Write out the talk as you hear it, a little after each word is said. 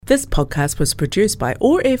This podcast was produced by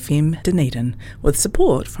OAR FM Dunedin with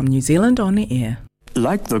support from New Zealand On the Air.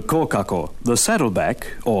 Like the kōkako, the saddleback,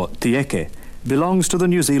 or tieke, belongs to the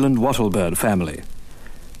New Zealand wattlebird family.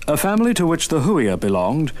 A family to which the huia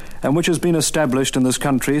belonged and which has been established in this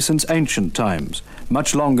country since ancient times,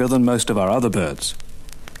 much longer than most of our other birds.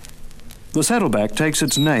 The saddleback takes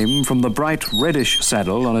its name from the bright reddish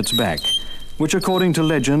saddle on its back, which according to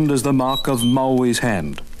legend is the mark of Maui's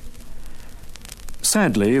hand.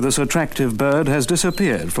 Sadly, this attractive bird has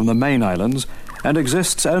disappeared from the main islands and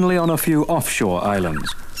exists only on a few offshore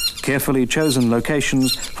islands, carefully chosen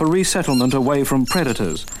locations for resettlement away from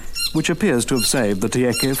predators, which appears to have saved the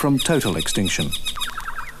tieke from total extinction.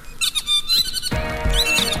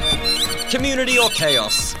 Community or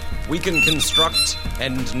chaos? We can construct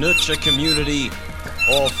and nurture community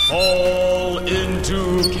or fall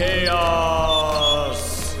into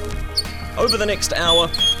chaos. Over the next hour,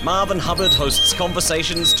 Marvin Hubbard hosts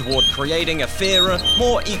conversations toward creating a fairer,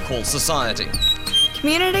 more equal society.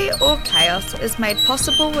 Community or Chaos is made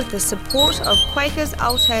possible with the support of Quakers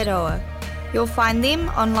Aotearoa. You'll find them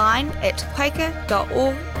online at quaker.org.nz.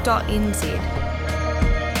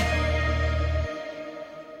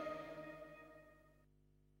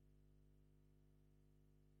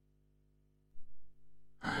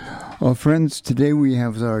 Well, friends, today we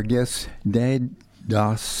have as our guest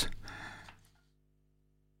Didace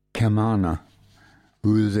Kamana,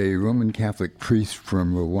 who is a Roman Catholic priest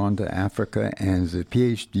from Rwanda, Africa, and is a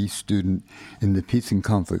PhD student in the Peace and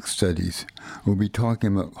Conflict Studies. We'll be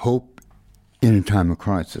talking about hope in a time of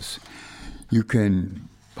crisis. You can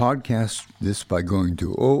podcast this by going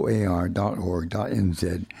to oar.org.nz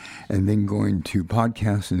and then going to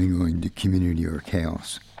podcast and then going to Community or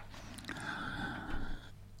Chaos.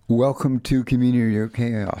 Welcome to Community or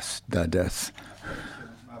Chaos, Didace.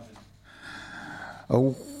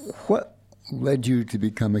 What led you to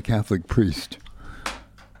become a Catholic priest?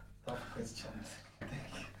 Tough question.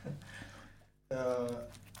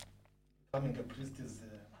 Becoming a priest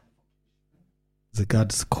is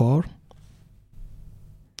God's call,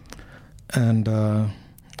 and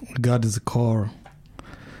God is call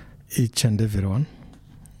each and everyone.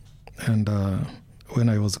 And when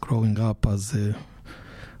I was growing up as a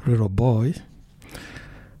little boy,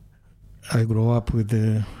 I grew up with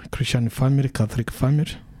a Christian family, Catholic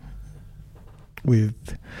family,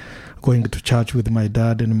 with going to church with my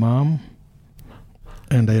dad and mom,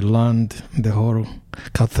 and I learned the whole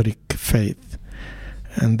Catholic faith.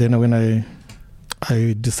 And then when I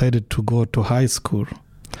decided to go to high school,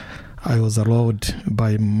 I was allowed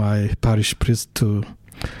by my parish priest to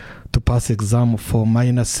pass exam for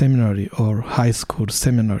minor seminary or high school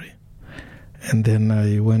seminary. And then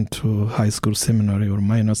I went to high school seminary or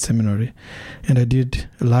minor seminary, and I did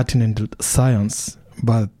Latin and science.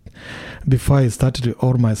 But before I started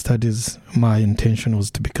all my studies, my intention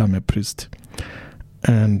was to become a priest.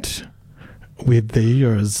 And with the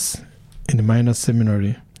years in the minor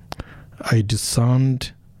seminary, I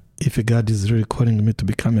discerned if God is really calling me to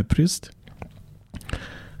become a priest.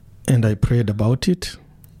 And I prayed about it,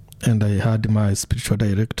 and I had my spiritual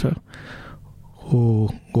director who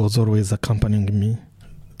was always accompanying me,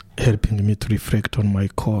 helping me to reflect on my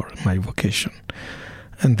core, my vocation.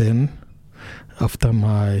 And then, after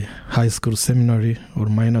my high school seminary or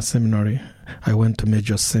minor seminary, I went to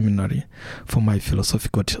major seminary for my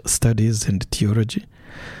philosophical studies and theology.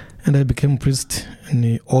 And I became priest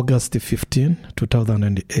in August 15,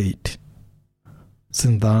 2008.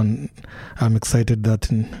 Since then, I'm excited that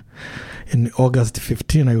in August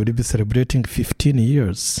 15, I will be celebrating 15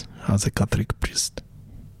 years as a Catholic priest.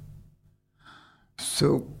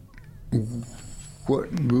 So,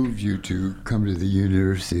 what moved you to come to the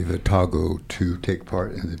University of Otago to take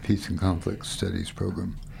part in the Peace and Conflict Studies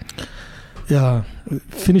program? Yeah,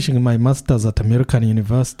 finishing my master's at American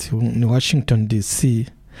University in Washington, D.C.,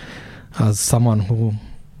 as someone who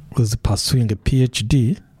was pursuing a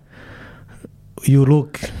PhD, you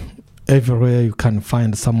look everywhere you can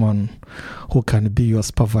find someone who can be your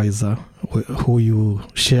supervisor, who you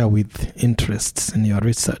share with interests in your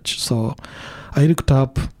research. So I looked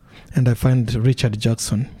up and I found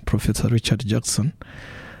Professor Richard Jackson,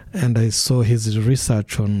 and I saw his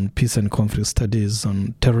research on peace and conflict studies,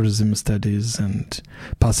 on terrorism studies and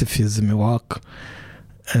pacifism work,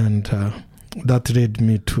 and that led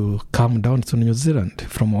me to come down to New Zealand,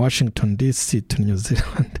 from Washington, D.C. to New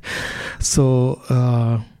Zealand. So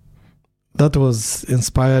that was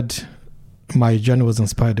inspired, my journey was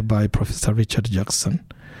inspired by Professor Richard Jackson,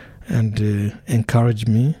 and encouraged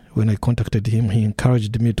me. When I contacted him, he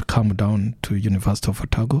encouraged me to come down to University of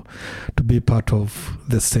Otago to be part of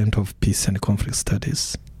the Center of Peace and Conflict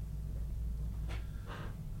Studies.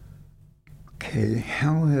 Okay,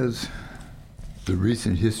 how has the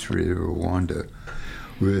recent history of Rwanda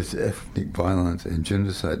with its ethnic violence and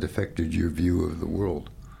genocide affected your view of the world?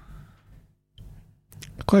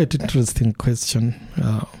 Quite interesting question.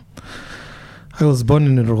 I was born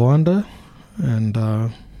in Rwanda, and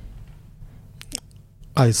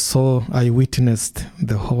I witnessed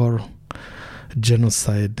the whole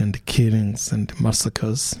genocide and killings and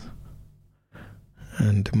massacres,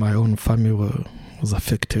 and my own family was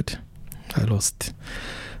affected. I lost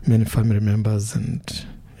many family members and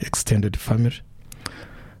extended family.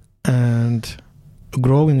 And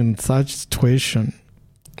growing in such situation,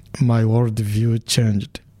 my worldview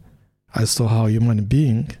changed. I saw how human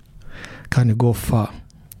beings can go far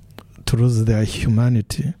to lose their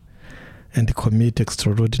humanity and commit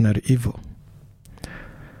extraordinary evil.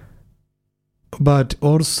 But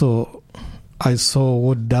also, I saw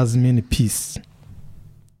what does mean peace.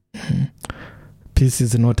 Peace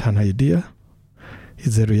is not an idea,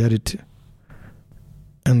 it's a reality.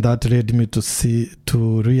 And that led me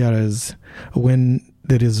to realize when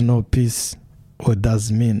there is no peace, what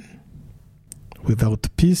does mean. Without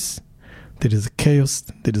peace, there is chaos,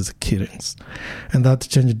 there is killings. And that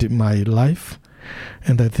changed my life.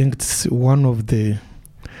 And I think it's one of the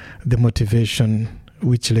motivation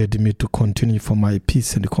which led me to continue for my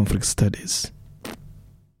peace and conflict studies.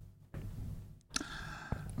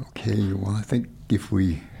 Okay, well, I think if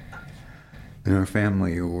we, in our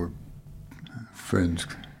family or friends,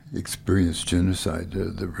 experience genocide,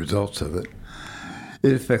 the results of it,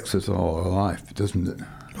 it affects us all our life, doesn't it?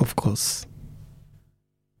 Of course.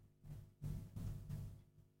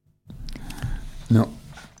 Now,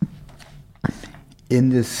 in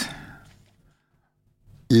this,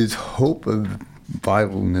 is hope a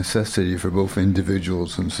vital necessity for both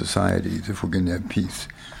individuals and societies if we're going to have peace?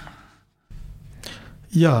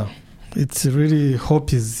 Yeah, it's really,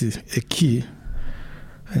 hope is a key.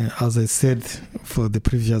 As I said for the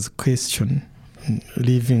previous question,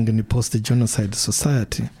 living in a post-genocide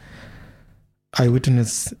society, I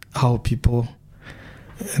witnessed how people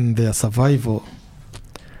in their survival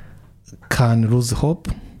can lose hope.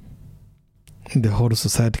 The whole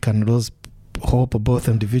society can lose hope, both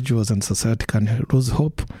individuals and society can lose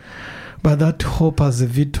hope. But that hope as a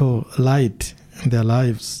vital light in their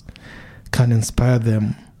lives can inspire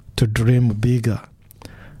them to dream bigger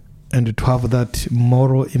and to have that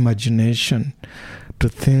moral imagination to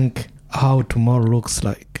think how tomorrow looks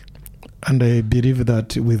like. And I believe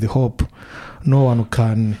that with hope, no one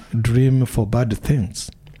can dream for bad things.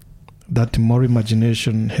 That moral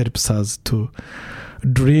imagination helps us to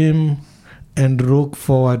dream and look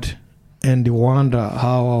forward and wonder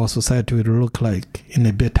how our society will look like in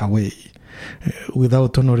a better way,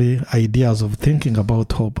 without only ideas of thinking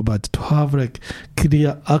about hope, but to have like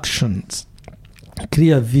clear actions,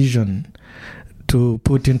 clear vision to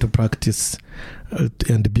put into practice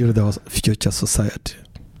and build our future society.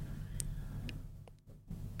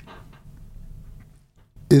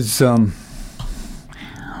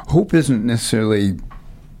 Hope isn't necessarily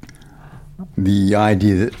the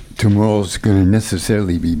idea that tomorrow's going to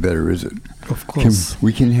necessarily be better, is it? Of course.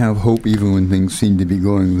 We can have hope even when things seem to be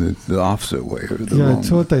going the opposite way or the wrong way.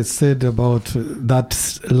 It's what I said about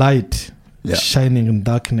that light shining in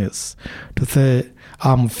darkness. To say,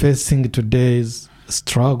 I'm facing today's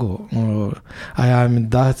struggle, or I am in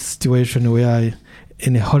that situation where I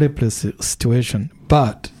in a hopeless situation,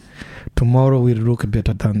 but tomorrow will look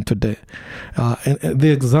better than today. And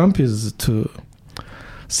the example is to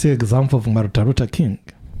see example of Martin Luther King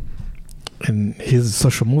and his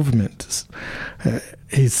social movements.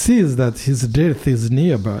 He sees that his death is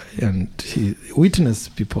nearby, and he witnesses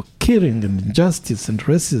people killing and injustice and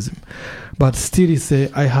racism, but still he say,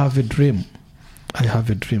 I have a dream. I have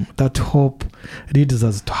a dream. That hope leads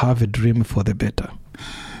us to have a dream for the better.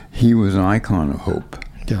 He was an icon of hope.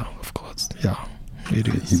 Yeah, of course. Yeah, it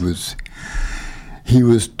is. He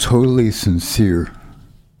was totally sincere,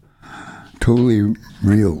 totally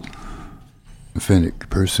real, authentic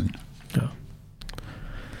person.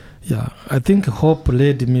 Yeah, I think hope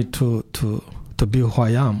led me to be who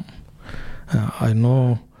I am. I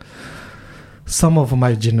know some of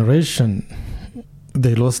my generation,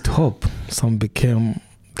 they lost hope. Some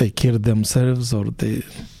they killed themselves, or they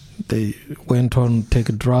went on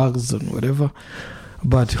take drugs and whatever.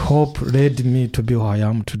 But hope led me to be who I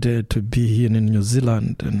am today, to be here in New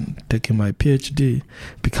Zealand and taking my PhD,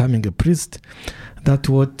 becoming a priest. That's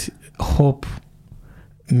what hope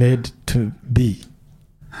made to be.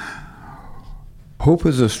 Hope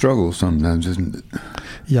is a struggle sometimes, isn't it?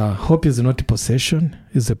 Yeah, hope is not a possession,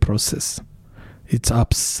 it's a process. It's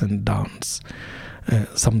ups and downs.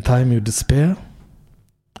 Sometimes you despair,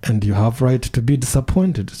 And you have right to be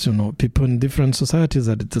disappointed. People in different societies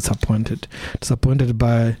are disappointed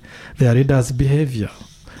by their leaders' behavior,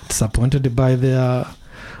 disappointed by their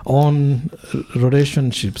own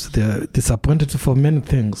relationships. They are disappointed for many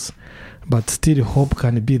things, but still hope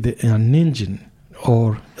can be an engine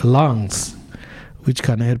or lungs which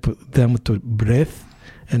can help them to breathe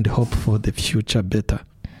and hope for the future better.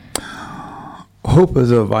 Hope is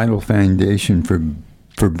a vital foundation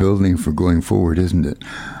for building, for going forward, isn't it?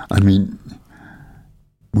 I mean,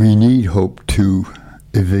 we need hope to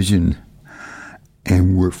envision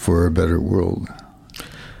and work for a better world.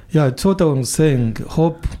 Yeah, it's what I'm saying.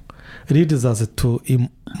 Hope leads us to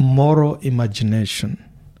moral imagination.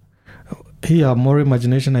 Here, moral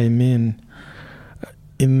imagination, I mean,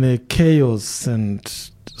 in the chaos and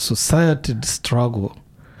society struggle,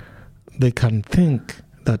 they can think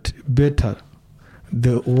that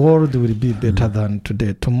the world will be better than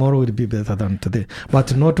today. Tomorrow will be better than today.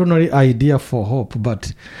 But not only idea for hope,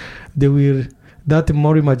 but that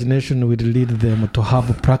more imagination will lead them to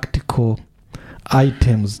have practical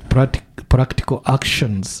items, practical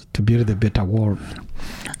actions to build a better world.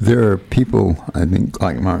 There are people, I think,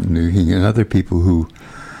 like Martin Luther King and other people who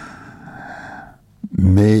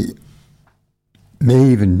may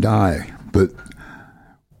even die, but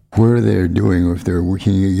where they're doing, or if they're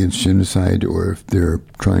working against genocide, or if they're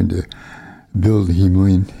trying to build a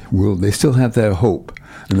humane world, they still have that hope.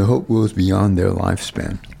 And the hope goes beyond their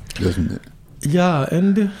lifespan, doesn't it? Yeah,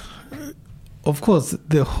 and of course,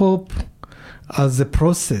 the hope as a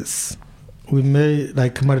process, we may,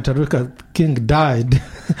 like Martin Luther King died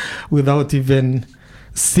without even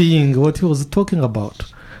seeing what he was talking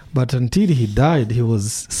about. But until he died, he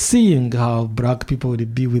was seeing how black people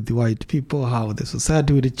would be with white people, how the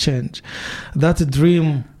society would change. That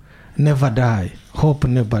dream never die. Hope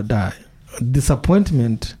never die.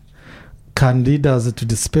 Disappointment can lead us to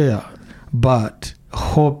despair, but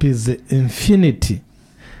hope is infinity.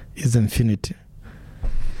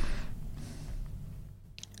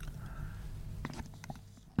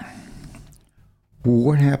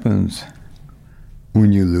 What happens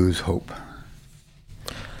when you lose hope?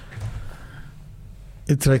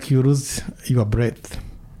 It's like you lose your breath.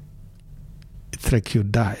 It's like you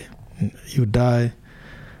die. You die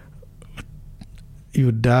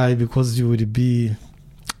because you will be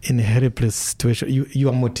in a helpless situation.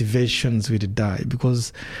 Your motivations will die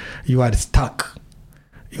because you are stuck.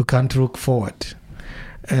 You can't look forward.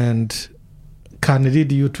 And can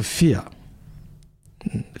lead you to fear.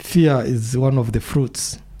 Fear is one of the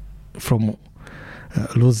fruits from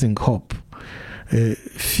losing hope.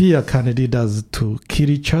 Fear can lead us to kill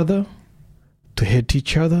each other, to hate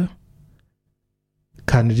each other,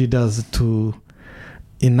 can lead us to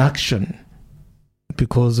inaction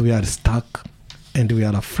because we are stuck and we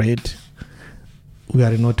are afraid. We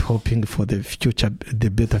are not hoping for the future, the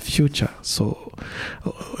better future. So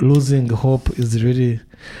losing hope is really,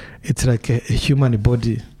 it's like a human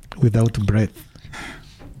body without breath.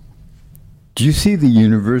 Do you see the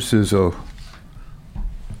universe as a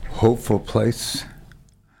hopeful place,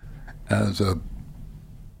 as a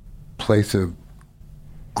place of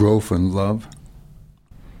growth and love?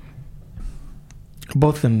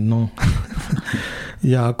 Both and no.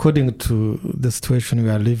 Yeah, according to the situation we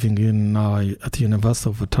are living in now at the University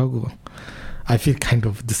of Otago, I feel kind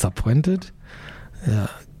of disappointed.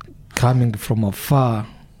 Coming from afar,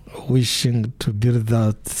 wishing to build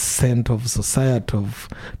that center of society, of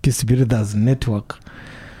peace builders network.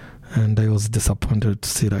 And I was disappointed to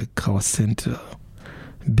see like our center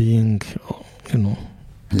being,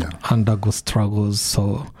 undergo struggles.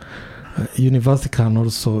 So university can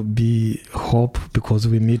also be hope because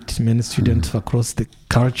we meet many students across the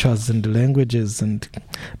cultures and languages and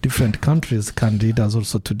different countries, can lead us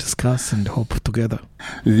also to discuss and hope together.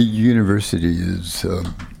 The university is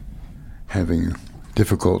having a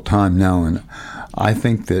difficult time now, and I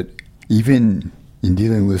think that even in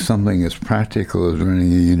dealing with something as practical as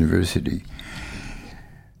running a university,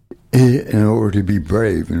 in order to be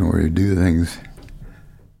brave, in order to do things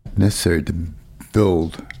necessary to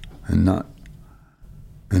build and not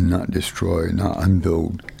destroy, not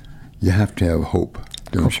unbuild, you have to have hope,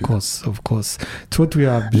 don't you? Of course. It's what we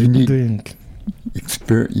are doing. You need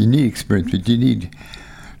experience, but you need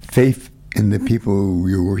faith in the people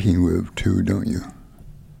you're working with too, don't you?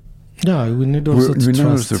 Yeah, we need also to trust. None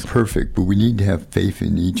of us are perfect, but we need to have faith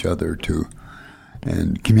in each other too,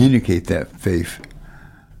 and communicate that faith.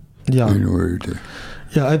 Yeah. In order to.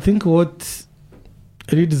 Yeah, I think what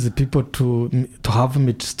leads the people to have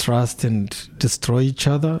mistrust and destroy each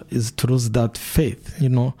other is to lose that faith.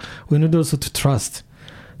 We need also to trust.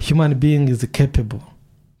 Human being is capable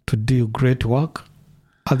to do great work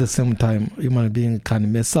at the same time, human being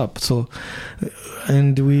can mess up. So,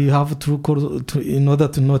 and we have to, in order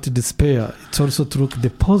to not despair, it's also to look the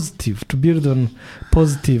positive, to build on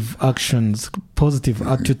positive actions, positive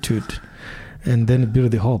attitude, and then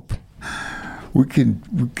build the hope. We can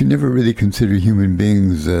never really consider human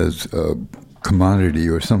beings as a commodity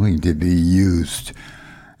or something to be used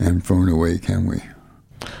and thrown away, can we?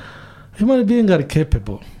 Human beings are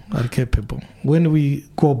capable. When we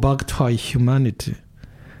go back to our humanity,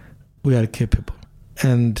 we are capable.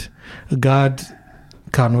 And God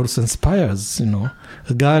can also inspire us,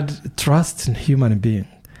 God trusts in human being.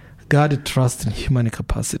 God trusts in human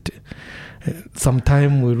capacity.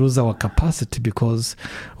 Sometimes we lose our capacity because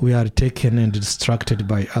we are taken and distracted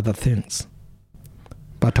by other things.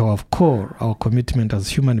 But our core, our commitment as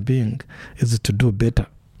human being is to do better.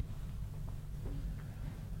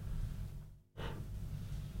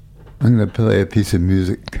 I'm going to play a piece of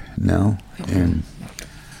music now, and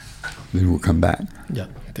then we'll come back. Yeah,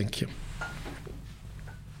 thank you.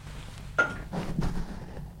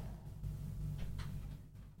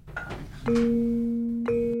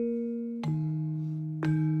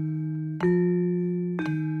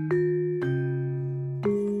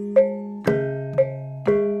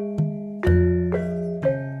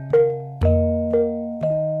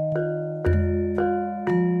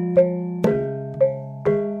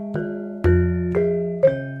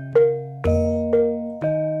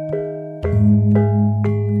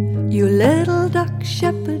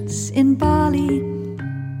 Shepherds in Bali,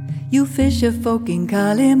 you fisher folk in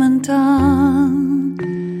Kalimantan,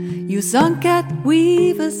 you suncat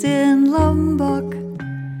weavers in Lombok,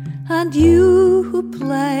 and you who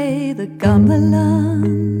play the gamelan.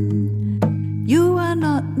 You are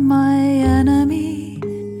not my enemy,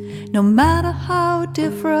 no matter how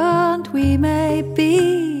different we may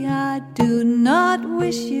be. I do not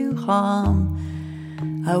wish you harm,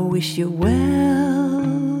 I wish you well.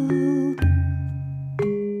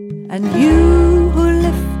 And you who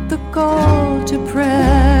lift the call to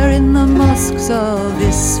prayer in the mosques of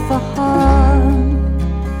Isfahan,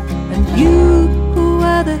 and you who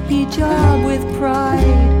wear the hijab with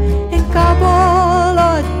pride in Kabul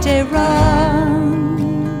or Tehran,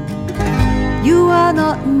 you are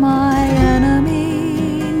not my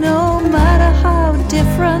enemy, no matter how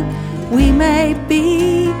different we may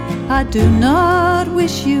be. I do not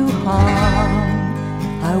wish you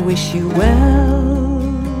harm, I wish you well.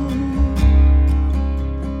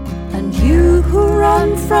 You who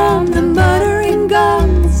run from the murdering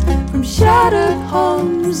guns, from shattered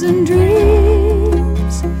homes and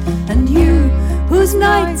dreams, and you whose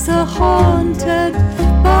nights are haunted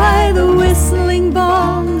by the whistling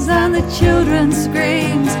bombs and the children's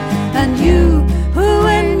screams, and you who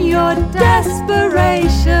in your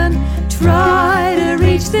desperation try to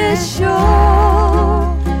reach this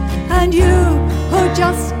shore, and you who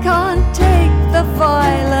just can't take the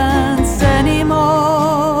violence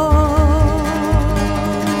anymore.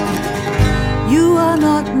 You are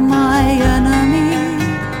not my enemy,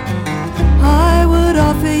 I would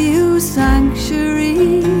offer you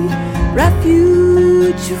sanctuary,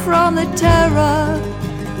 refuge from the terror,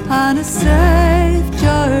 and a safe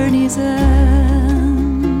journey's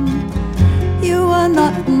end. You are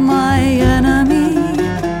not my enemy,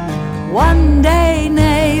 one day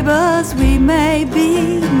neighbors we may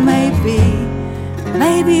be,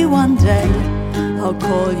 maybe one day I'll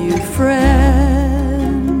call you friend.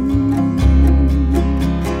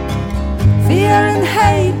 Fear and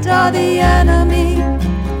hate are the enemy.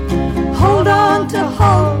 Hold on to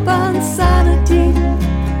hope and sanity.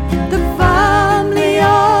 The family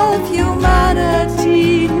of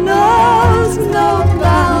humanity knows no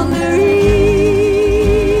boundaries.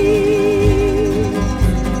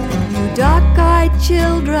 You dark-eyed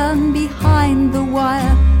children behind the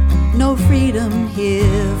wire, no freedom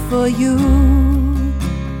here for you.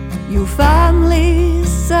 You families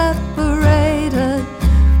separated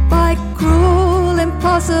by cruel,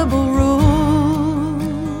 impossible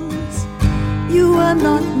rules. You are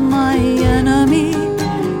not my enemy.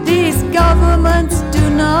 These governments do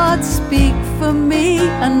not speak for me,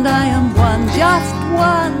 and I am one, just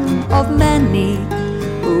one of many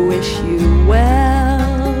who wish you well.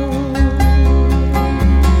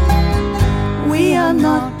 We are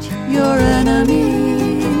not your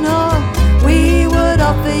enemy, no, we would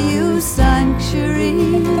offer you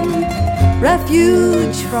sanctuary,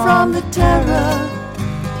 refuge from the terror,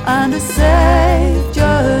 and a safe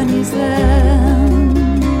journey's end.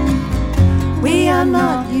 We are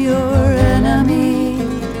not your enemy,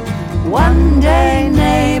 one day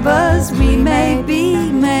neighbors we may be,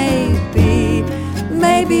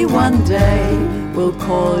 maybe one day we'll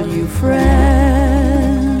call you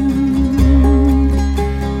friend.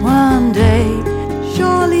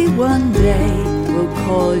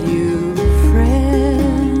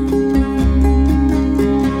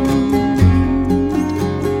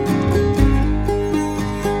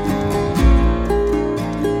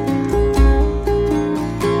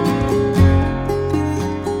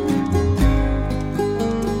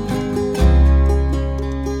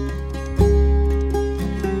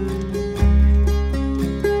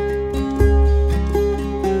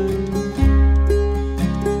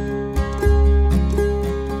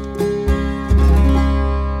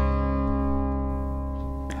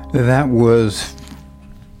 That was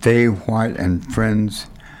Faye White and Friends.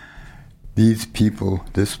 These people,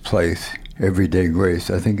 this place, Everyday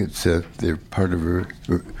Grace. I think it's they're part of a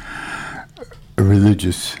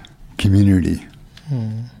religious community.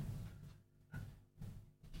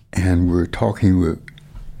 And we're talking with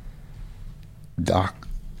Didace,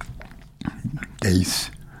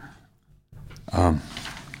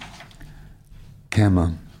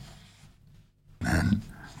 Kamana, and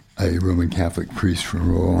a Roman Catholic priest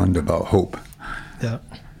from Rwanda about hope. Yeah.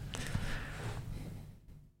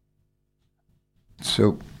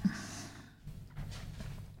 So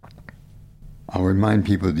I'll remind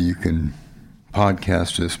people that you can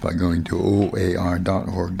podcast this by going to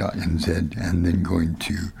oar.org.nz and then going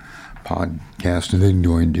to podcast and then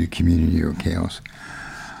going to Community or Chaos.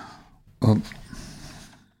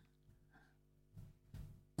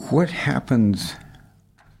 What happens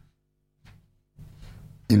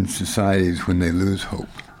in societies when they lose hope?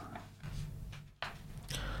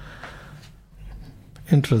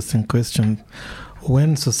 Interesting question.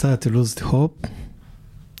 When society loses hope,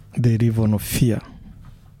 they live on fear.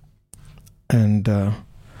 And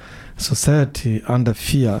society under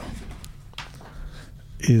fear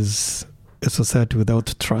is a society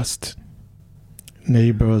without trust.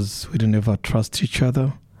 Neighbors will never trust each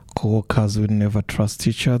other. Co-workers will never trust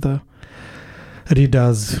each other.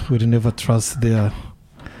 Readers will never trust their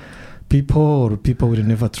people, or people will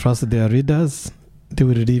never trust their readers. They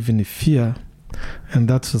will live in fear, and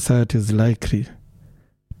that society is likely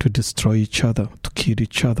to destroy each other, to kill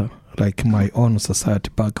each other, like my own society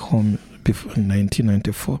back home before in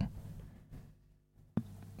 1994.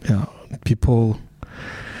 Yeah, people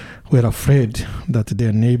were afraid that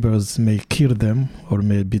their neighbors may kill them or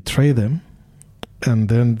may betray them, and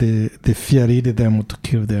then the fear led them to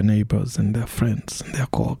kill their neighbors and their friends and their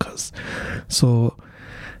co-workers. So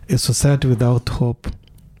a society without hope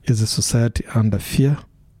is a society under fear,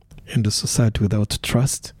 and a society without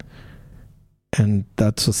trust, and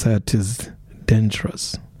that society is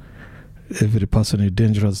dangerous. Every person is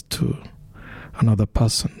dangerous to another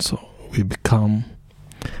person, so we become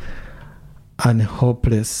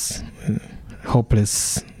hopeless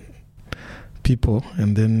people,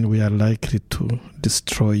 and then we are likely to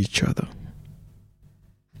destroy each other.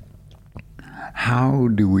 How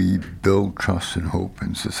do we build trust and hope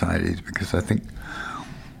in societies? Because I think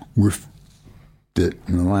that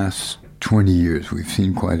in the last 20 years we've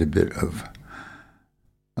seen quite a bit of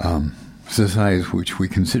societies which we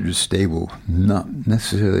consider stable, not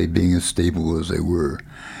necessarily being as stable as they were,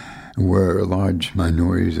 where large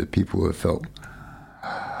minorities of people have felt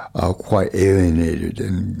quite alienated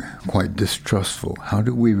and quite distrustful. How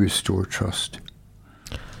do we restore trust?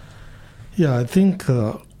 Yeah, I think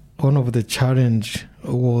one of the challenge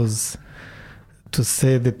was to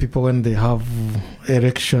say the people, when they have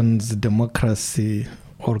elections, democracy,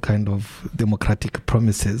 all kind of democratic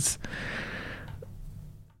promises,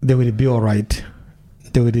 they will be all right.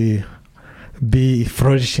 They will be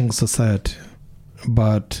flourishing society.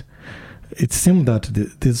 But it seems that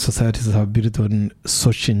these societies are built on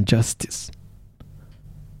social injustice.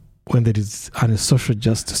 When there is a social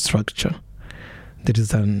justice structure, there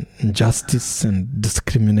is an injustice and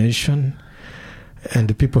discrimination, and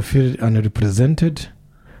the people feel unrepresented.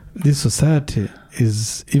 This society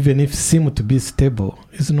is, even if seem to be stable,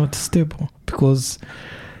 is not stable because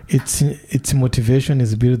its motivation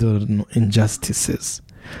is built on injustices.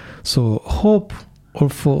 So hope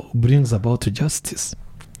also brings about justice.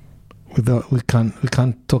 We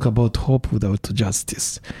can't talk about hope without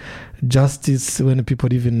justice. Justice, when people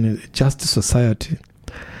live in a just society,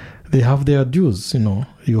 they have their dues.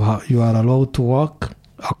 You are allowed to work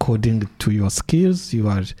according to your skills. You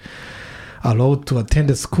are allowed to attend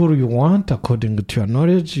the school you want according to your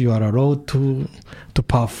knowledge. You are allowed to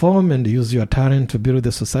perform and use your talent to build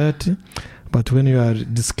the society. But when you are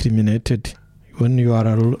discriminated, when you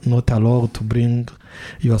are not allowed to bring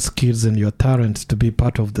your skills and your talent to be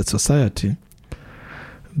part of the society,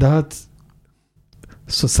 that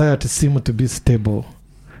society seems to be stable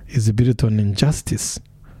is built on injustice.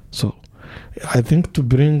 So I think to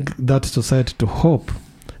bring that society to hope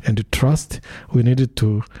and trust, we needed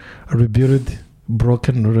to rebuild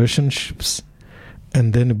broken relationships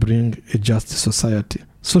and then bring a just society.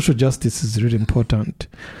 Social justice is really important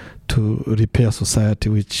to repair society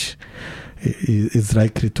which is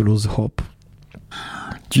likely to lose hope.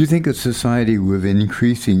 Do you think a society with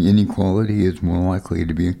increasing inequality is more likely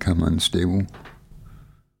to become unstable?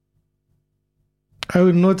 I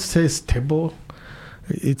would not say stable.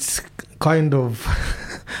 It's kind of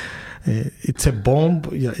it's a bomb.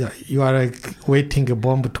 You are like waiting a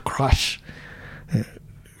bomb to crash.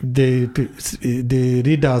 the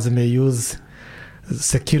readers may use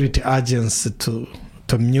security agents to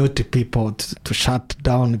mute people, to shut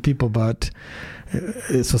down people, but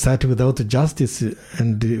a society without justice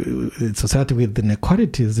and a society with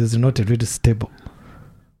inequalities is not really stable.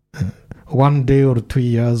 1 day or 2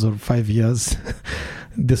 years or 5 years,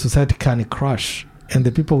 the society can crash, and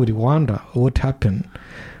the people will wonder what happened.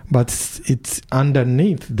 But it's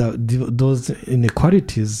underneath those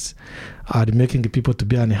inequalities are making people to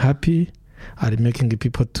be unhappy, are making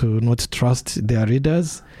people to not trust their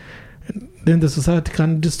leaders. Then the society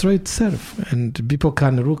can destroy itself, and people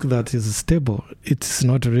can look that is stable. It's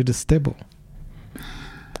not really stable.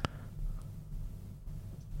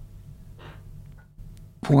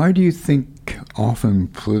 Why do you think often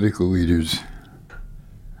political leaders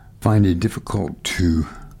find it difficult to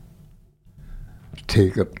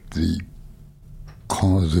take up the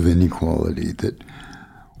cause of inequality, that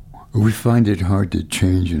we find it hard to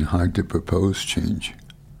change and hard to propose change?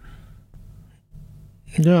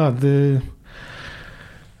 Yeah,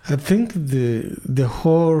 I think the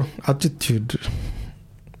whole attitude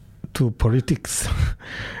to politics,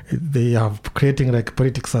 they are creating like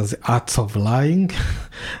politics as arts of lying.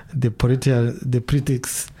 The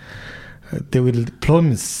politics, they will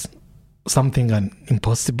promise something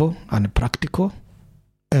impossible and practical,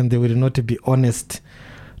 and they will not be honest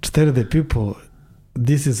to tell the people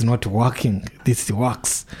this is not working, this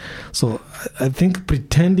works. So I think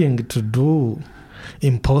pretending to do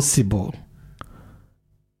impossible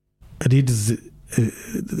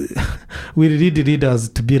will lead leaders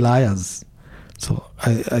to be liars. So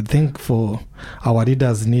I think for our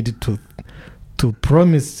leaders need to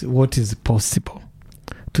promise what is possible,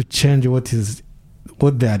 to change what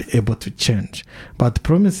they are able to change. But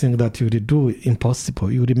promising that you will do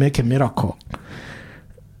impossible, you will make a miracle,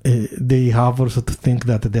 they have also to think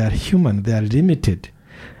that they are human, they are limited,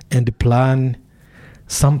 and plan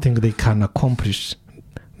something they can accomplish,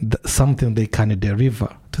 something they can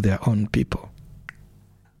deliver to their own people.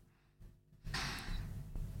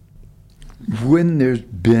 When there's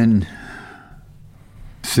been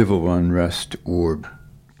civil unrest or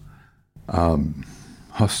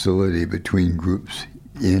hostility between groups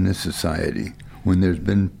in a society, when there's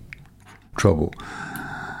been trouble,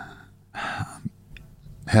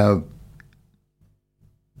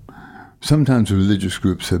 sometimes religious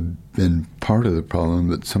groups have been part of the problem,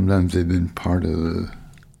 but sometimes they've been part of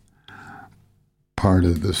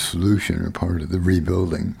the solution or part of the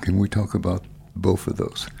rebuilding. Can we talk about both of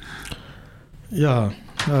those? Yeah,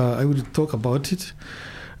 I will talk about it.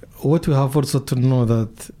 What we have also to know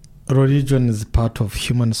that religion is part of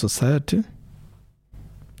human society,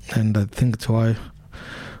 and I think it's why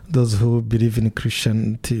those who believe in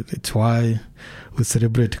Christianity, it's why we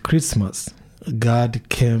celebrate Christmas. God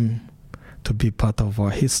came to be part of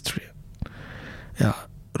our history. Yeah,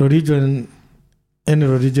 any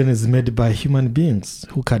religion is made by human beings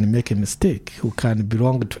who can make a mistake, who can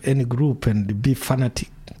belong to any group and be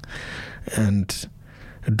fanatic and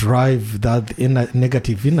drive that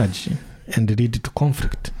negative energy and lead to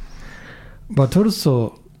conflict. But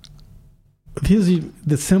also,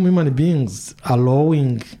 the same human beings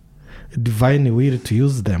allowing divine will to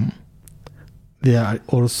use them, they are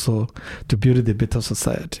also to build a better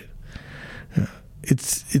society.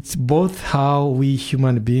 It's both how we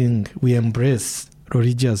human beings, we embrace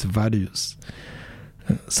religious values.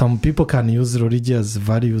 Some people can use religious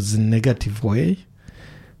values in a negative way.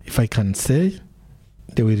 If I can say,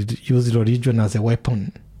 they will use religion as a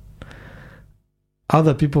weapon.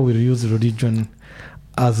 Other people will use religion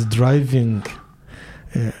as driving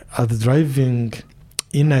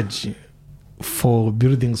energy for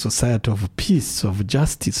building society of peace, of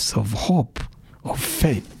justice, of hope, of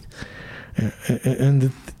faith.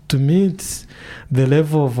 And to me, it's the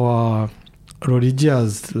level of our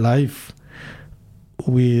religious life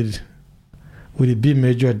will be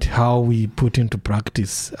measured how we put into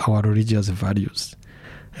practice our religious values.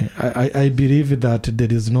 I believe that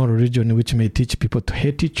there is no religion which may teach people to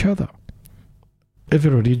hate each other. Every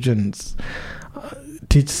religion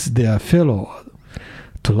teaches their fellow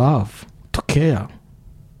to love, to care,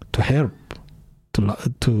 to help,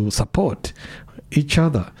 to support each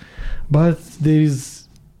other. But there is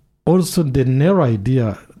also the narrow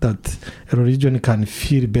idea that a religion can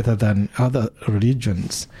feel better than other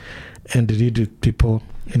religions and lead people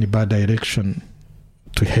in a bad direction,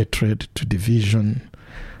 to hatred, to division,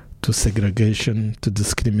 to segregation, to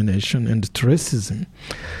discrimination, and to racism.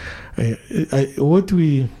 What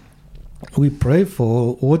we pray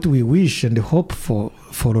for, what we wish and hope for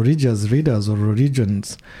religious leaders or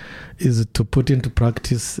religions is to put into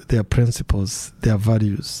practice their principles, their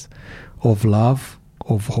values of love,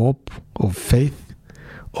 of hope, of faith,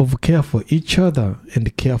 of care for each other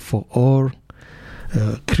and care for all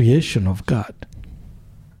creation of God.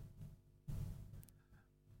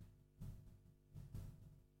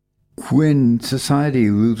 When society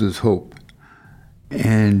loses hope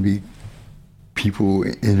and people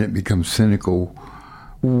in it become cynical,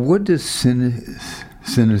 what does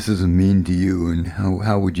cynicism mean to you, and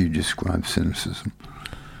how would you describe cynicism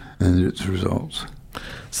and its results?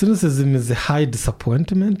 Cynicism is a high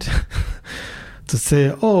disappointment to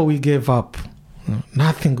say, oh, we gave up,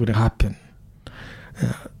 nothing would happen.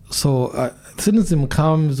 So cynicism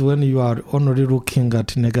comes when you are only looking at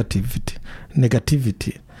negativity.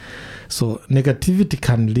 So negativity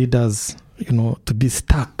can lead us, to be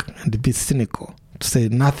stuck and be cynical, to say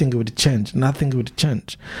nothing would change.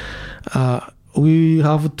 We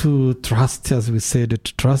have to trust, as we said,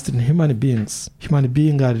 to trust in human beings. Human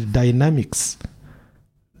beings are dynamics.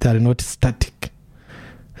 They are not static.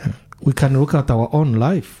 We can look at our own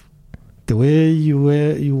life. The way you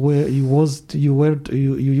used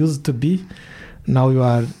to be, now you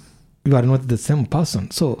are not the same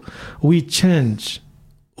person. So we change.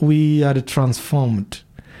 We are transformed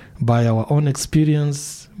by our own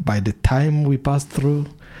experience, by the time we pass through,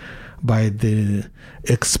 by the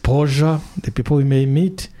exposure, the people we may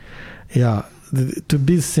meet. To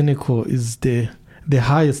be cynical is the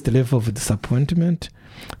highest level of disappointment,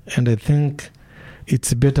 and I think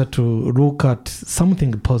it's better to look at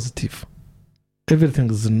something positive. Everything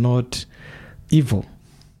is not evil.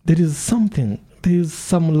 There is some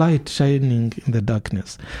light shining in the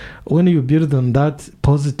darkness. When you build on that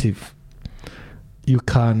positive, you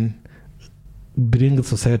can bring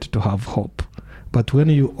society to have hope. But when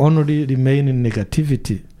you only remain in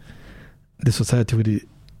negativity, the society will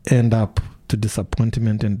end up to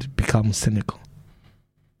disappointment and become cynical.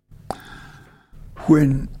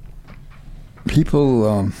 When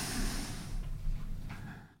people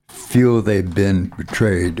feel they've been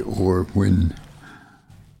betrayed, or when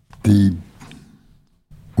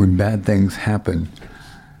bad things happen,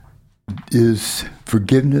 is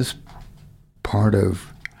forgiveness part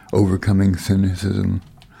of overcoming cynicism?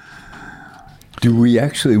 Do we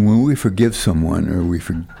actually, when we forgive someone, or we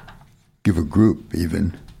forgive a group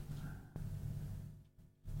even,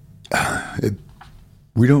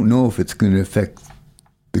 we don't know if it's going to affect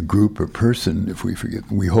the group or person if we forgive.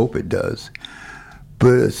 We hope it does.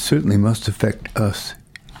 But it certainly must affect us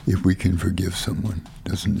if we can forgive someone,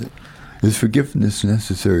 doesn't it? Is forgiveness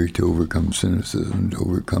necessary to overcome cynicism, to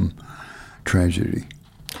overcome tragedy?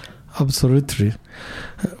 Absolutely.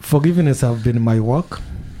 Forgiveness has been my work.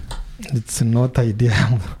 It's not idea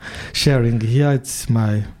I'm sharing here. It's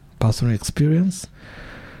my personal experience.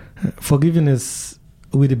 Forgiveness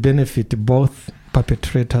will benefit both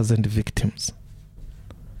perpetrators and victims.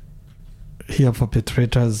 Here,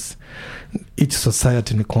 perpetrators, each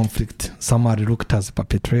society in conflict, some are looked as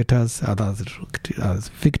perpetrators, others looked as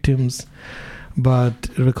victims, but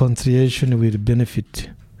reconciliation will benefit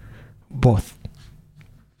both.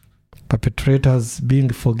 Perpetrators being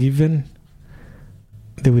forgiven,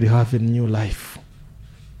 they will have a new life.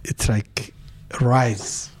 It's like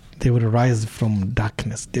rise. They will rise from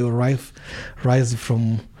darkness. They will rise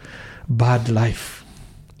from bad life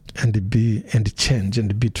and change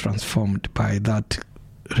and be transformed by that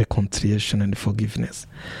reconciliation and forgiveness.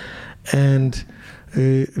 And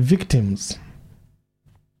victims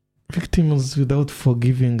without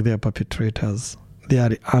forgiving their perpetrators, they are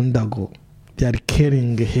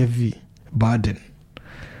carrying a heavy burden.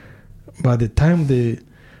 By the time they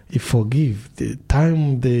forgive, the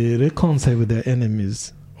time they reconcile with their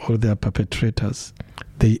enemies or their perpetrators,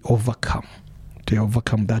 they overcome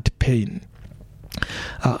that pain.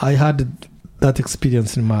 I had that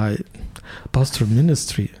experience in my pastoral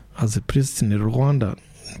ministry as a priest in Rwanda,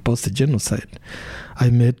 post-genocide. I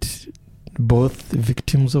met both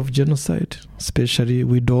victims of genocide, especially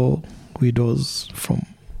widows from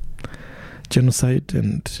genocide,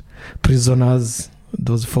 and prisoners,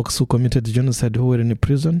 those folks who committed genocide who were in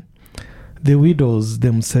prison. The widows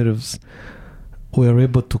themselves were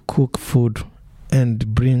able to cook food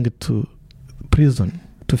and bring to prison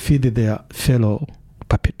to feed their fellow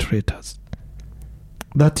perpetrators.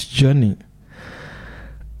 That journey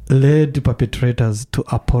led the perpetrators to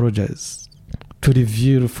apologize, to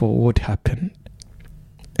reveal for what happened,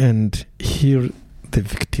 and heal the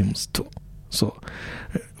victims too. So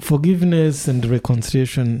forgiveness and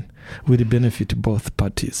reconciliation will benefit both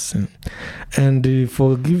parties. And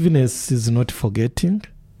forgiveness is not forgetting,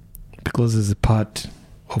 because it's a part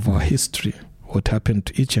of our history, what happened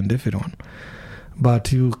to each and everyone.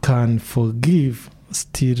 But you can forgive,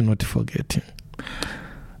 still not forgetting.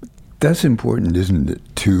 That's important, isn't it,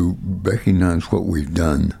 to recognize what we've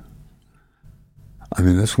done. I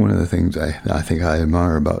mean, that's one of the things I think I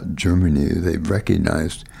admire about Germany. They've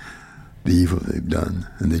recognized the evil they've done,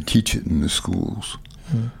 and they teach it in the schools.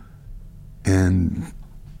 And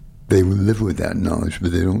they will live with that knowledge,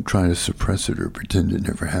 but they don't try to suppress it or pretend it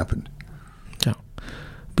never happened. Yeah,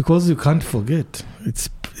 because you can't forget. It's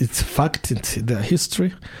fact, it's the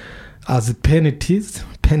history. As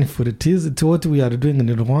painful it is, it's what we are doing in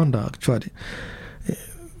Rwanda, actually.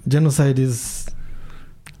 Genocide is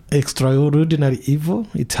extraordinary evil.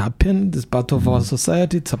 It happened. It's part of our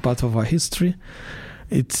society. It's a part of our history.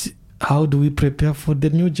 It's how do we prepare for the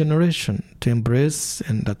new generation to embrace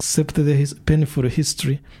and accept the painful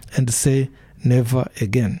history and say never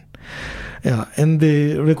again. Yeah, and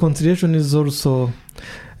the reconciliation is also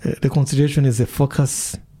reconciliation is a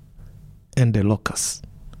focus and a locus,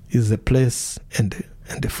 is a place and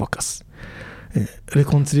a focus.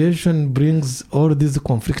 Reconciliation brings all these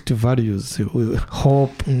conflicting values: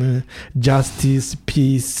 hope, justice,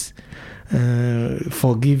 peace,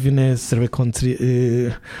 forgiveness,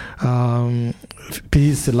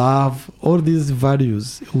 peace, love. All these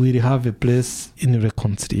values will have a place in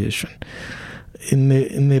reconciliation.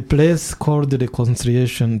 In a place called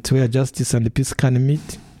reconciliation, it's where justice and peace can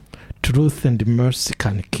meet, truth and mercy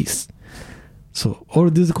can kiss. So all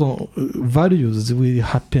these values will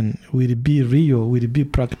happen, will be real, will be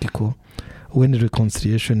practical when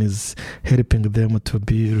reconciliation is helping them to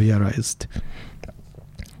be realized.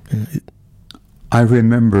 I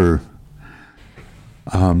remember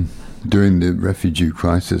during the refugee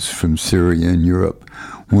crisis from Syria in Europe,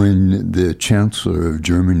 when the Chancellor of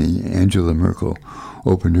Germany, Angela Merkel,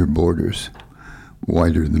 opened her borders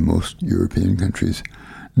wider than most European countries.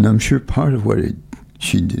 And I'm sure part of what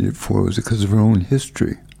she did it for was because of her own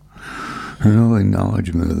history, her own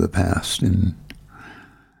acknowledgement of the past, and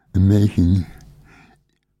making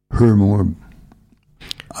her more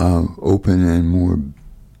open and more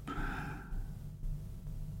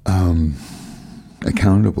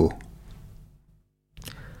accountable.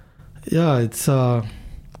 Yeah,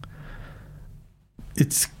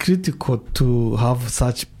 it's critical to have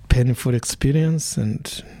such painful experience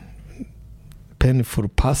and painful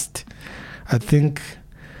past. I think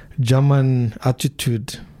German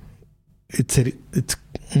attitude,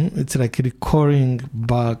 it's like recalling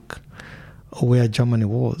back where Germany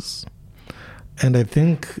was. And I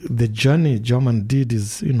think the journey German did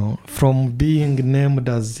is, from being named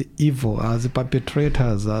as evil, as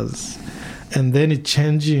perpetrators, and then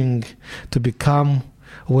changing to become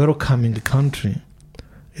a welcoming country.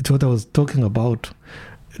 It's what I was talking about,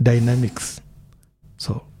 dynamics.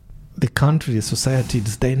 So the country, the society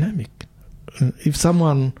is dynamic. If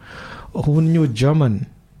someone who knew German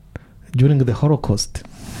during the Holocaust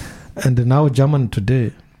and now German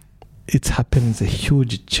today, it happens a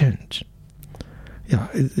huge change. Yeah,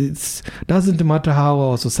 it doesn't matter how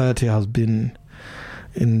our society has been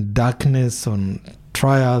in darkness, on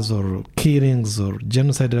trials or killings or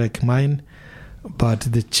genocide like mine, but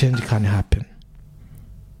the change can happen.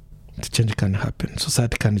 The change can happen.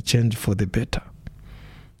 Society can change for the better.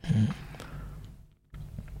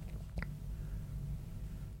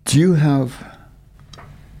 Do you have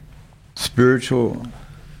spiritual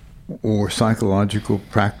or psychological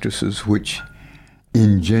practices which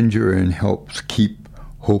engender and helps keep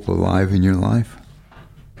hope alive in your life?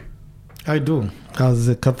 I do. As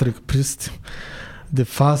a Catholic priest, the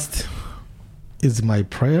first is my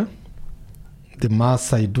prayer. The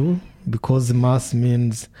Mass I do, because the Mass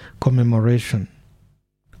means commemoration.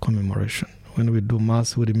 Commemoration. When we do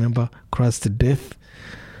Mass, we remember Christ's death,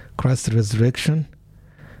 Christ's resurrection,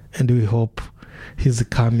 and we hope His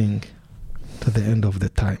coming to the end of the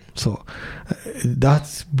time. So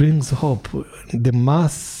that brings hope. The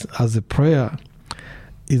Mass as a prayer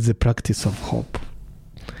is a practice of hope.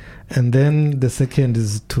 And then the second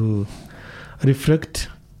is to reflect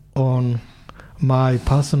on my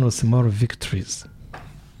personal small victories.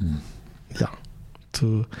 Yeah.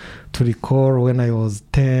 To recall when I was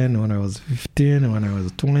 10, when I was 15, when I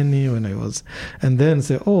was 20, and then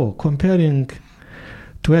say, comparing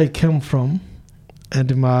to where I came from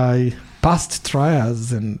and my past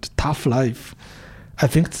trials and tough life, I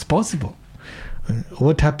think it's possible.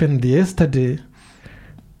 What happened yesterday,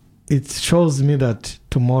 it shows me that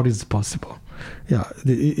tomorrow is possible. Yeah,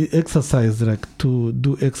 the exercise, like to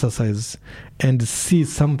do exercise and see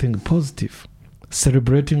something positive,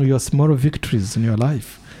 celebrating your small victories in your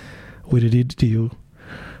life will lead you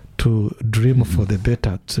to dream for the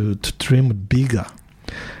better, to dream bigger.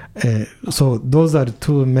 So those are the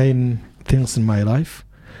two main things in my life.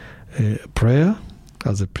 Prayer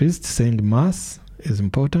as a priest, saying Mass, is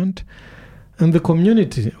important. And the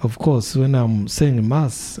community, of course, when I'm saying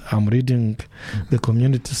Mass, I'm reading the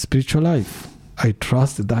community spiritual life. I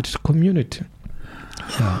trust that community.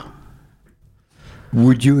 Yeah.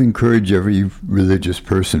 Would you encourage every religious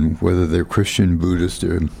person, whether they're Christian, Buddhist,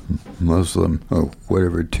 or Muslim, or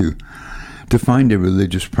whatever, to find a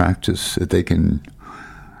religious practice that they can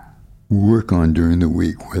work on during the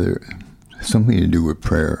week, whether something to do with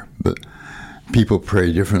prayer? But people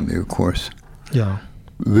pray differently, of course. Yeah.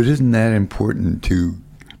 But isn't that important to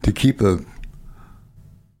keep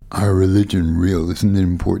our religion real? Isn't it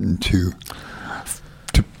important to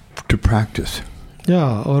practice?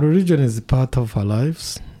 Yeah, our religion is part of our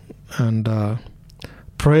lives, and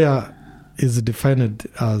prayer is defined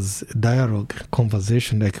as dialogue,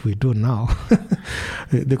 conversation like we do now.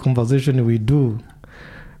 The conversation we do,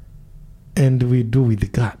 and we do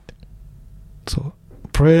with God. So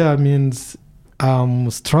prayer means I'm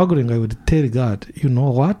struggling. I would tell God, you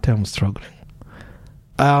know what? I'm struggling.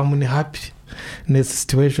 I'm unhappy. In a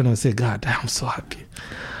situation, I say, God, I'm so happy.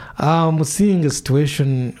 I'm seeing a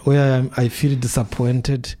situation where I feel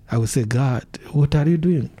disappointed. I will say, God, what are you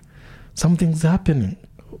doing? Something's happening.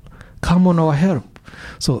 Come on our help.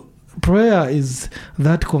 So prayer is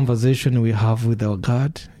that conversation we have with our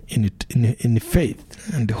God in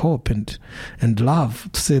faith and hope and love,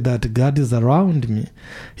 to say that God is around me.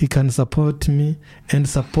 He can support me and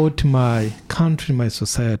support my country, my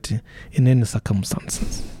society in any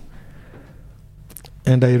circumstances.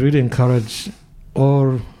 And I really encourage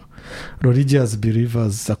all religious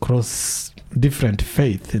believers across different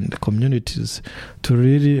faith and communities to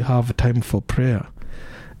really have time for prayer,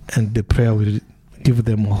 and the prayer will give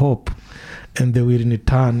them hope, and they will in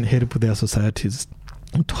turn help their societies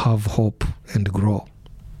to have hope and grow.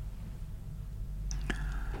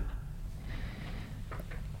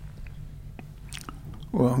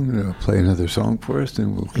 Well, I'm going to play another song for us,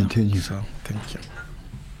 and we'll continue. Yeah, so, thank you.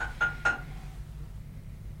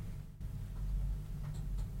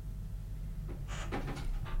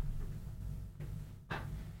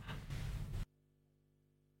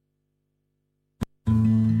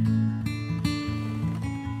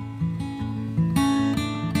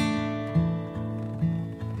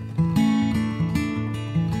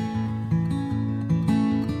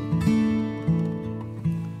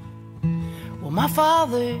 My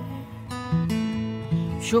father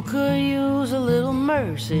sure could use a little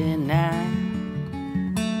mercy now.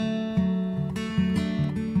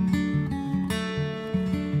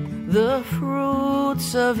 The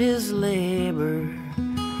fruits of his labor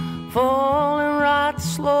falling right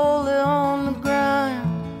slowly on the ground.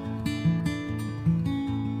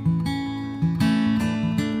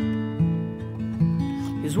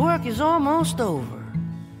 His work is almost over,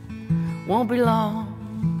 won't be long.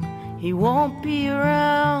 He won't be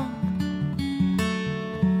around.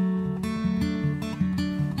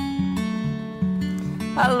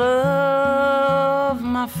 I love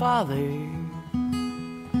my father.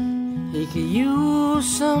 He could use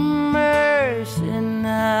some mercy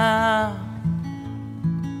now.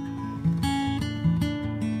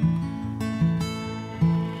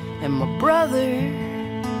 And my brother,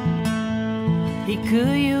 he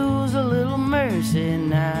could use a little mercy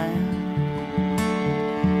now.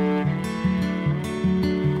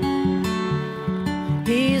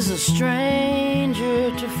 He's a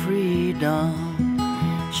stranger to freedom,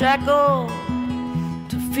 shackled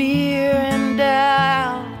to fear and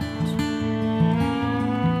doubt.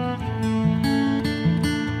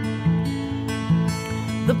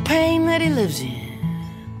 The pain that he lives in,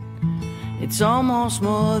 it's almost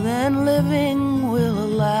more than living will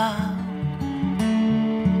allow.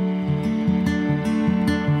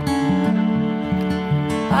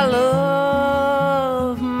 I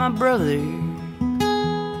love my brother.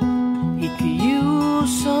 He could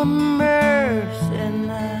use some mercy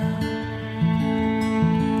now.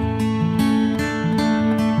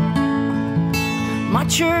 My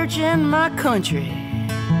church and my country,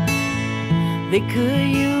 they could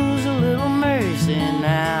use a little mercy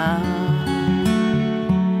now.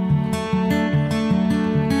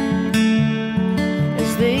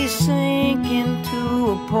 As they sink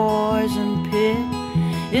into a poison pit,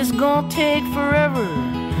 it's gonna take forever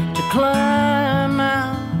to climb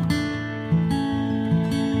out.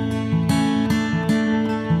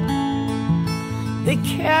 They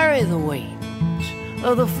carry the weight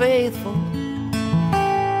of the faithful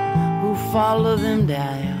who follow them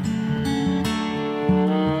down.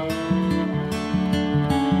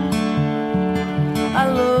 I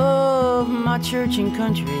love my church and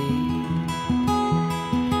country.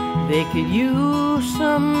 They could use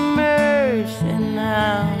some mercy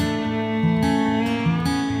now.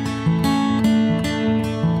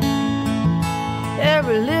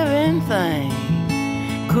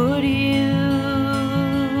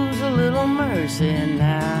 mercy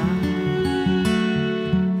now.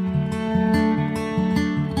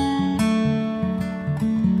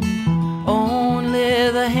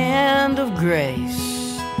 Only the hand of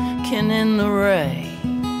grace can end the race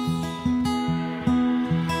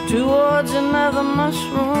towards another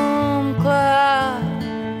mushroom cloud.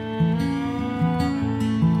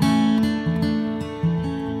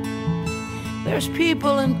 There's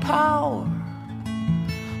people in power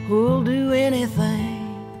who'll do anything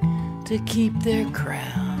to keep their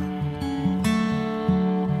crown.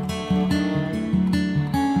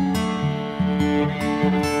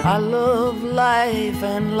 I love life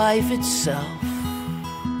and life itself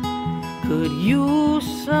could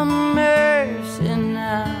use some mercy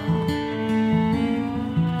now.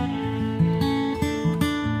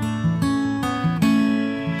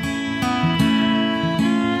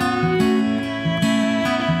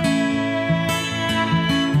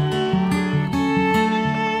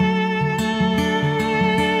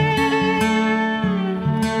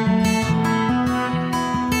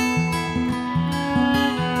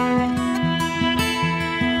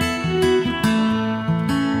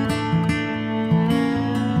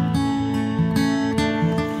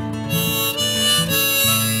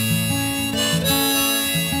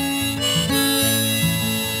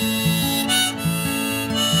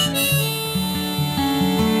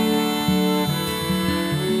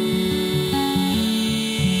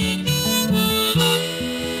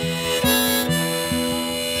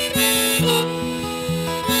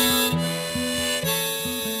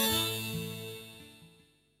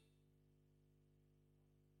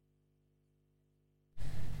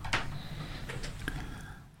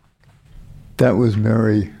 That was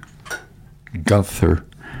Mary Gunther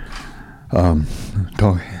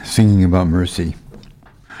singing about mercy.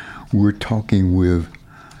 We're talking with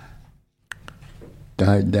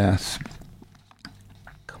Didace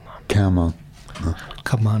Kamana,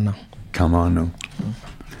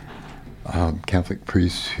 Catholic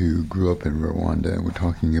priest who grew up in Rwanda, and we're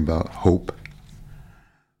talking about hope.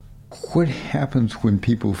 What happens when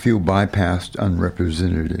people feel bypassed,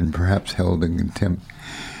 unrepresented, and perhaps held in contempt?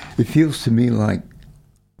 It feels to me like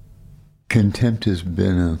contempt has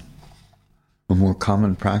been a more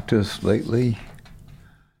common practice lately,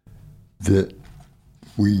 that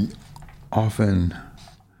we often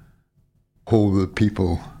hold the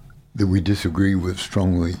people that we disagree with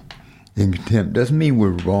strongly in contempt. Doesn't mean we're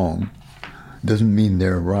wrong, doesn't mean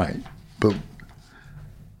they're right, but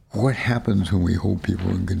what happens when we hold people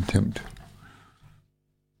in contempt?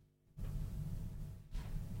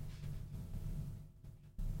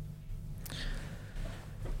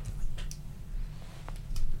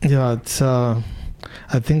 Yeah, it's. I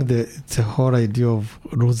think it's a whole idea of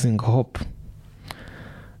losing hope.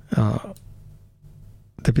 The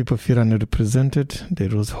people feel unrepresented; they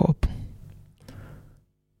lose hope,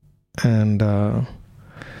 and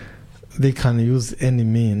they can use any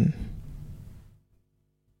mean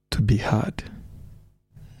to be heard.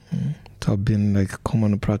 It has been like a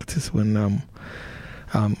common practice when I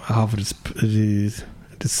have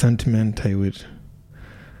resentment, I would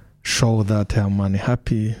show that I'm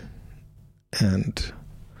unhappy and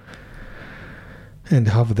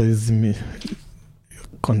have this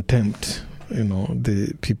contempt,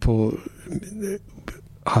 the people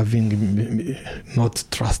having not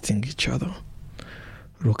trusting each other,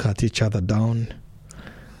 look at each other down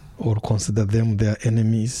or consider them their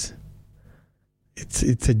enemies.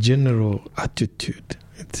 It's a general attitude.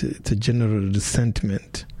 It's a general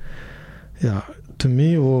resentment. Yeah, to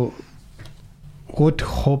me, what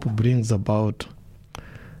hope brings about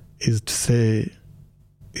is to say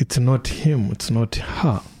it's not him, it's not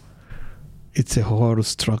her. It's a whole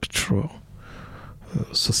structural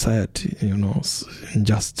society, unjust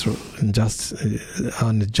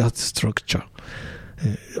structure.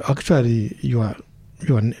 Actually, your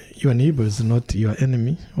neighbor is not your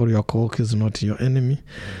enemy, or your coworker is not your enemy.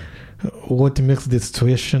 What makes the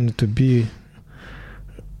situation to be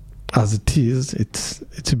as it is, it's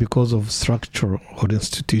because of structure or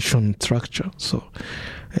institution structure. So,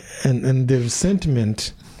 and the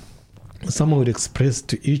resentment someone would express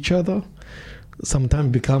to each other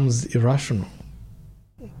sometimes becomes irrational.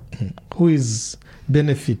 Who is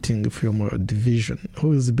benefiting from a division?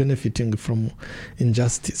 Who is benefiting from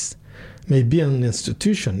injustice? Maybe an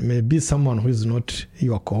institution, maybe someone who is not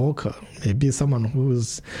your coworker, maybe someone who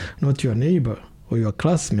is not your neighbor or your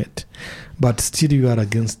classmate, but still you are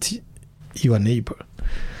against your neighbor.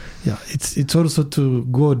 Yeah, it's also to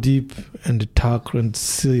go deep and tackle and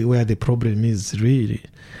see where the problem is really,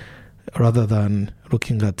 rather than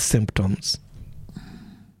looking at symptoms.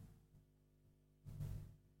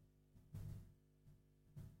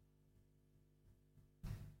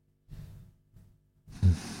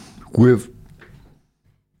 with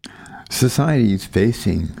societies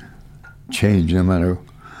facing change, no matter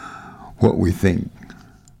what we think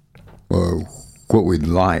or what we'd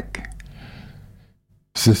like,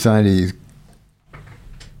 society is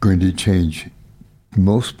going to change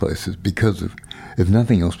most places because of, if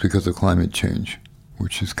nothing else, because of climate change,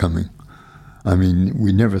 which is coming. I mean,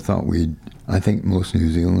 we never thought I think most New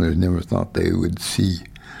Zealanders never thought they would see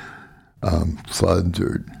floods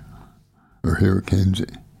or hurricanes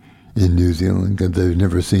in New Zealand because they've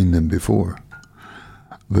never seen them before.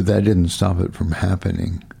 But that didn't stop it from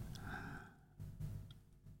happening.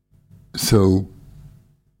 So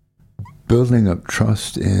building up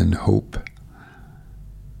trust and hope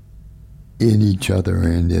in each other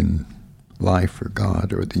and in life or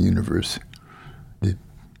God or the universe,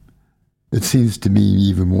 it seems to me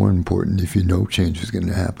even more important if you know change is going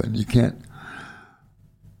to happen. You can't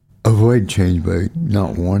avoid change by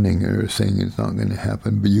not wanting it or saying it's not going to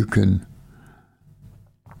happen, but you can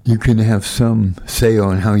have some say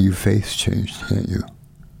on how you face change, can't you?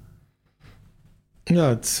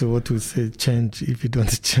 Yeah, it's what we say, change. If you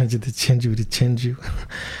don't change it, the change will change you.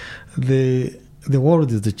 The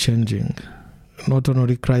world is changing. Not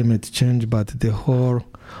only climate change, but the whole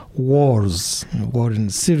wars, war in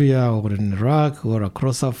Syria or in Iraq or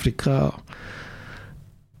across Africa.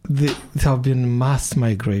 There have been mass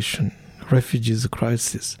migration, refugees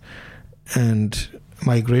crisis, and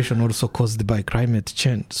migration also caused by climate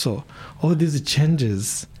change. So all these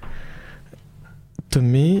changes, to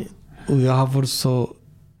me, we have also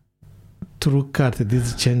to look at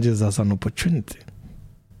these changes as an opportunity.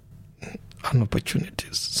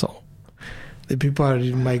 So the people are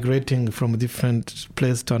migrating from different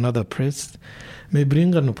place to another place, may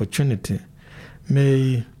bring an opportunity,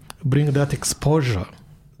 may bring that exposure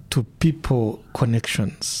to people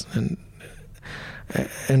connections,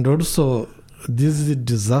 and also these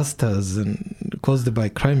disasters caused by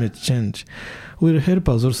climate change will help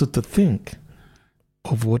us also to think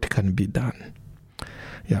of what can be done.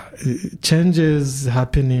 Yeah, changes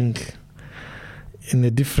happening in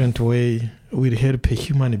a different way will help a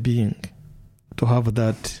human being to have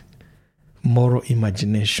that moral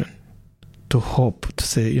imagination, to hope, to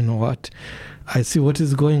say, you know what, I see what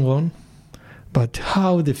is going on, but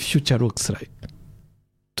how the future looks like.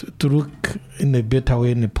 To look in a better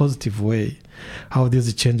way, in a positive way, how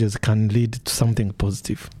these changes can lead to something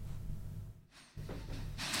positive.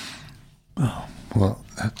 Oh, well,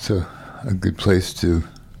 that's a good place to,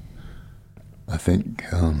 I think,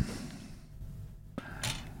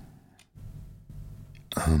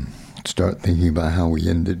 start thinking about how we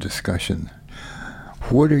end the discussion.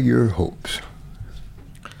 What are your hopes?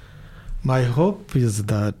 My hope is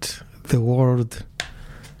that the world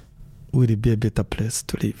will be a better place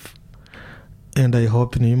to live. And I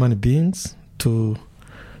hope in human beings to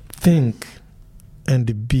think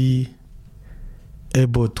and be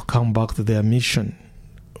able to come back to their mission.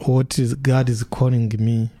 What is God is calling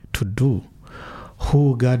me to do,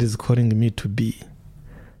 who God is calling me to be,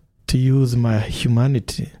 to use my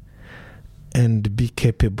humanity and be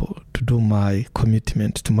capable to do my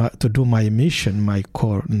commitment, to do my mission, my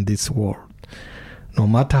call in this world. No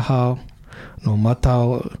matter how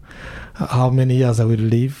many years I will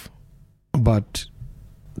live, but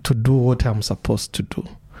to do what I'm supposed to do,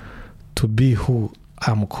 to be who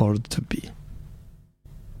I'm called to be.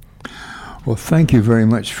 Well, thank you very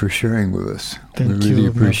much for sharing with us. We really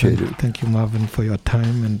appreciate Marvin. it. Thank you, Marvin, for your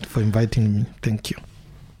time and for inviting me. Thank you.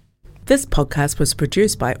 This podcast was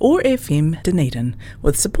produced by OAR FM Dunedin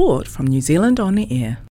with support from New Zealand On the Air.